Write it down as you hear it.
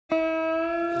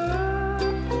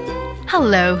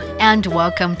Hello and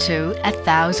welcome to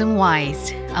 1000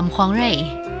 Whys. I'm Huang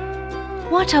Rui.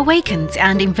 What awakens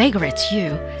and invigorates you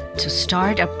to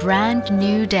start a brand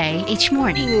new day each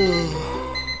morning?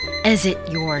 Is it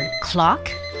your clock,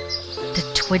 the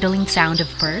twiddling sound of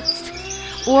birds,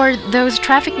 or those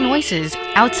traffic noises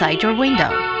outside your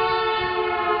window?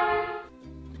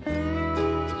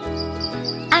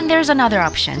 And there's another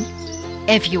option.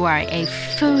 If you are a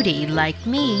foodie like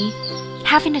me,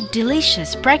 having a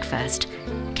delicious breakfast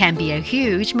can be a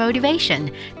huge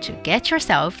motivation to get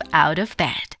yourself out of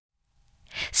bed.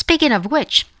 Speaking of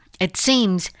which, it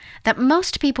seems that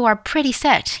most people are pretty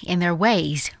set in their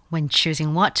ways when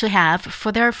choosing what to have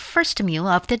for their first meal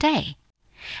of the day.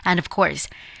 And of course,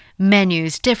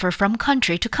 menus differ from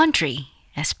country to country,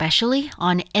 especially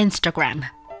on Instagram.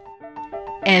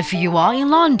 If you are in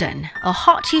London, a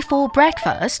hearty full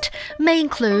breakfast may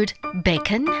include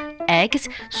bacon, eggs,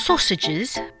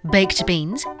 sausages, baked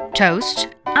beans, toast,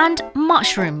 and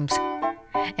mushrooms.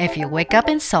 If you wake up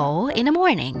in Seoul in the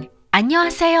morning,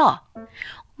 안녕하세요.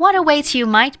 What awaits you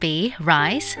might be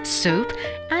rice, soup,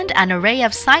 and an array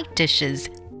of side dishes.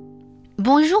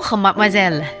 Bonjour,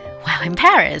 mademoiselle. Well, in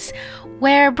Paris,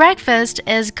 where breakfast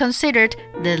is considered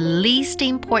the least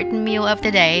important meal of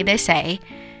the day, they say,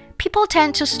 people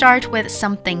tend to start with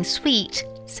something sweet,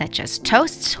 such as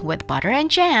toasts with butter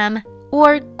and jam,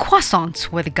 or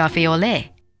croissants with café au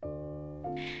lait.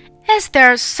 Is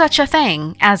there such a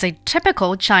thing as a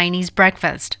typical Chinese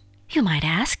breakfast, you might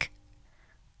ask?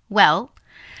 Well,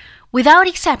 without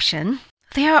exception,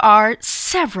 there are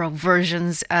several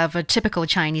versions of a typical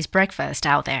Chinese breakfast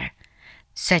out there,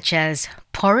 such as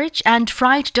porridge and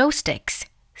fried dough sticks,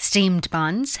 steamed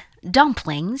buns,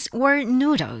 dumplings, or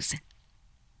noodles.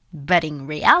 But in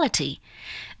reality,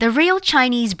 the real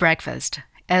Chinese breakfast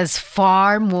is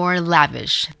far more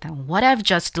lavish than what I've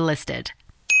just listed.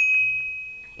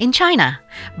 In China,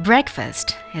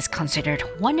 breakfast is considered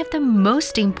one of the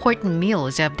most important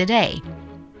meals of the day.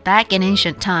 Back in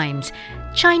ancient times,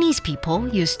 Chinese people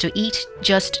used to eat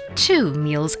just 2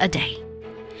 meals a day.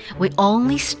 We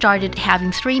only started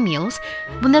having 3 meals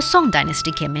when the Song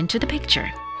Dynasty came into the picture,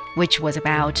 which was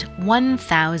about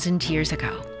 1,000 years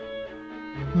ago.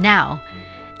 Now,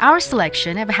 our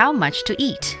selection of how much to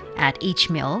eat at each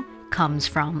meal comes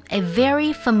from a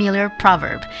very familiar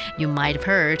proverb you might have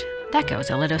heard that goes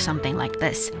a little something like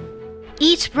this.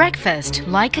 Eat breakfast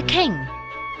like a king,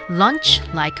 lunch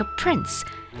like a prince,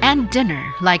 and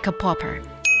dinner like a pauper.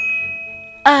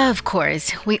 Of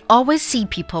course, we always see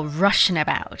people rushing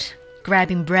about,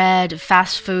 grabbing bread,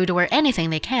 fast food, or anything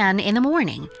they can in the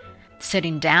morning.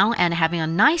 Sitting down and having a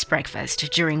nice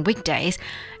breakfast during weekdays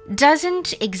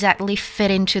doesn't exactly fit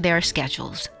into their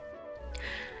schedules.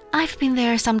 I've been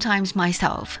there sometimes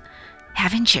myself,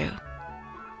 haven't you?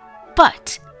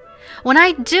 But when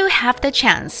I do have the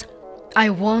chance, I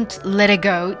won't let it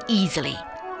go easily.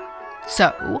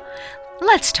 So,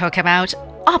 let's talk about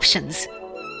options.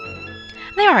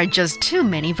 There are just too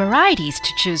many varieties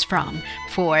to choose from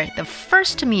for the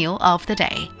first meal of the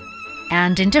day.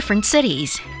 And in different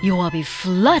cities, you will be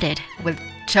flooded with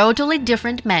totally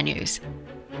different menus.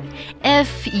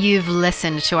 If you've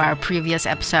listened to our previous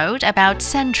episode about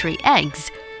century eggs,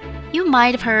 you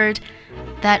might have heard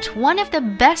that one of the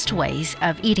best ways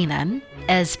of eating them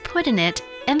is putting it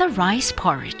in the rice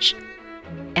porridge.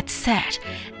 It's said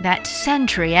that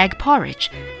century egg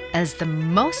porridge is the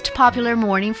most popular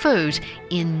morning food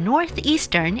in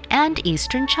northeastern and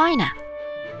eastern China.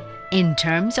 In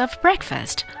terms of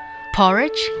breakfast,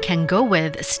 porridge can go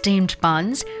with steamed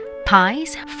buns,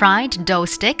 pies, fried dough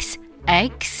sticks,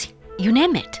 eggs, you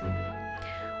name it.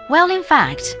 Well, in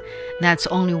fact, that's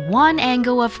only one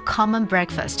angle of common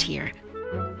breakfast here.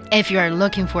 If you are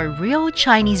looking for real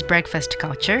Chinese breakfast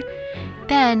culture,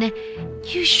 then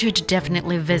you should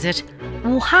definitely visit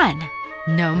Wuhan,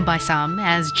 known by some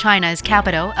as China's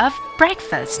capital of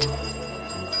breakfast.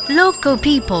 Local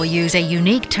people use a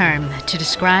unique term to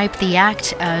describe the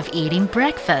act of eating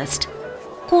breakfast,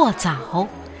 过早,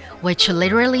 which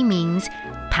literally means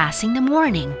passing the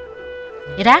morning.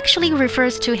 It actually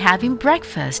refers to having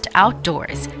breakfast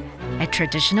outdoors, a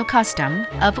traditional custom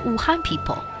of Wuhan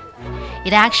people.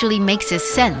 It actually makes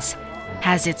sense,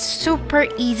 as it's super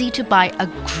easy to buy a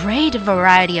great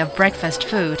variety of breakfast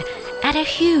food at a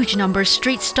huge number of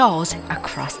street stalls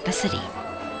across the city.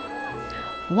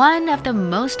 One of the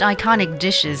most iconic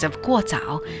dishes of 过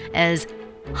早 is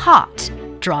hot,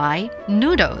 dry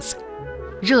noodles,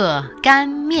 热干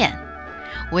面,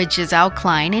 which is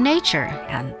alkaline in nature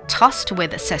and tossed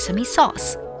with sesame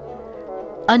sauce.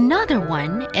 Another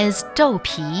one is 豆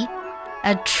皮,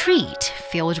 a treat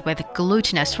filled with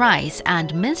glutinous rice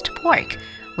and minced pork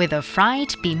with a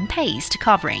fried bean paste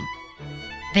covering.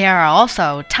 There are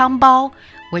also tangbao,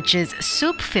 which is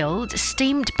soup-filled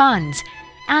steamed buns,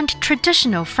 and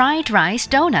traditional fried rice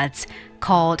donuts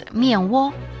called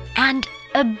mianwo, and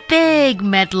a big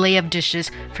medley of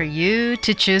dishes for you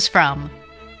to choose from.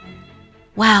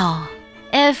 Well,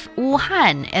 if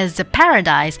Wuhan is a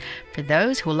paradise for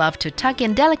those who love to tuck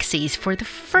in delicacies for the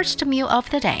first meal of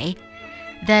the day,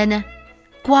 then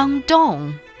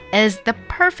Guangdong is the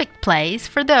perfect place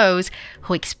for those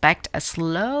who expect a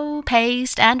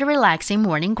slow-paced and relaxing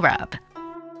morning grub.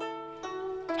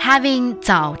 Having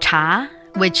早茶,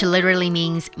 which literally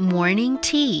means morning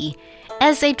tea,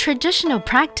 is a traditional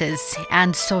practice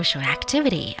and social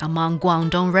activity among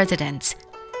Guangdong residents.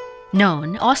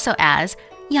 Known also as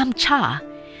yamcha,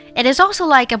 it is also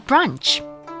like a brunch,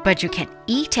 but you can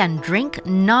eat and drink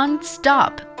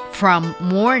non-stop from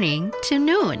morning to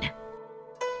noon.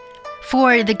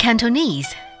 For the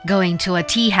Cantonese, going to a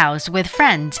tea house with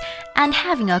friends and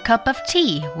having a cup of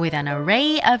tea with an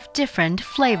array of different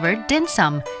flavored dim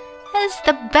sum is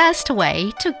the best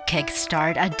way to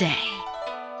kickstart a day.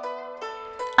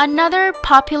 Another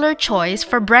popular choice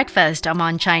for breakfast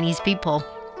among Chinese people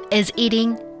is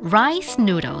eating rice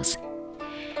noodles.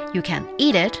 You can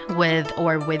eat it with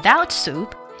or without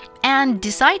soup and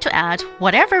decide to add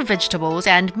whatever vegetables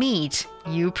and meat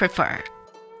you prefer.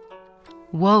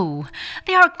 Whoa,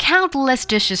 there are countless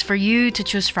dishes for you to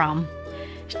choose from.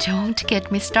 Don't get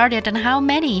me started on how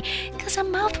many, because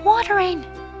I'm mouth-watering.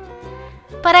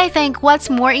 But I think what's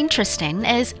more interesting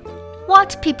is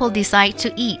what people decide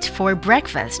to eat for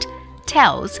breakfast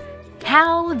tells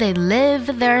how they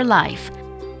live their life.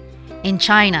 In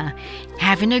China,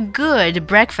 having a good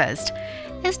breakfast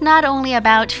is not only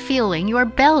about filling your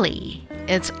belly,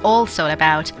 it's also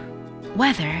about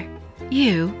whether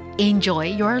you enjoy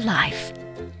your life.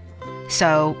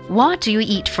 So, what do you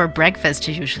eat for breakfast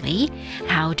usually?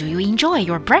 How do you enjoy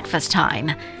your breakfast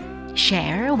time?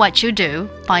 Share what you do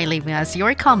by leaving us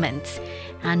your comments.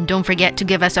 And don't forget to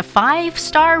give us a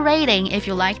 5-star rating if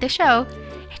you like the show.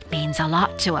 It means a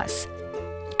lot to us.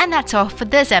 And that's all for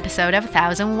this episode of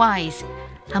 1000 Whys.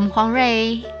 I'm Huang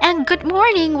Rui, and good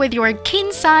morning with your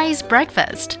king-size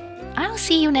breakfast. I'll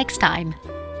see you next time.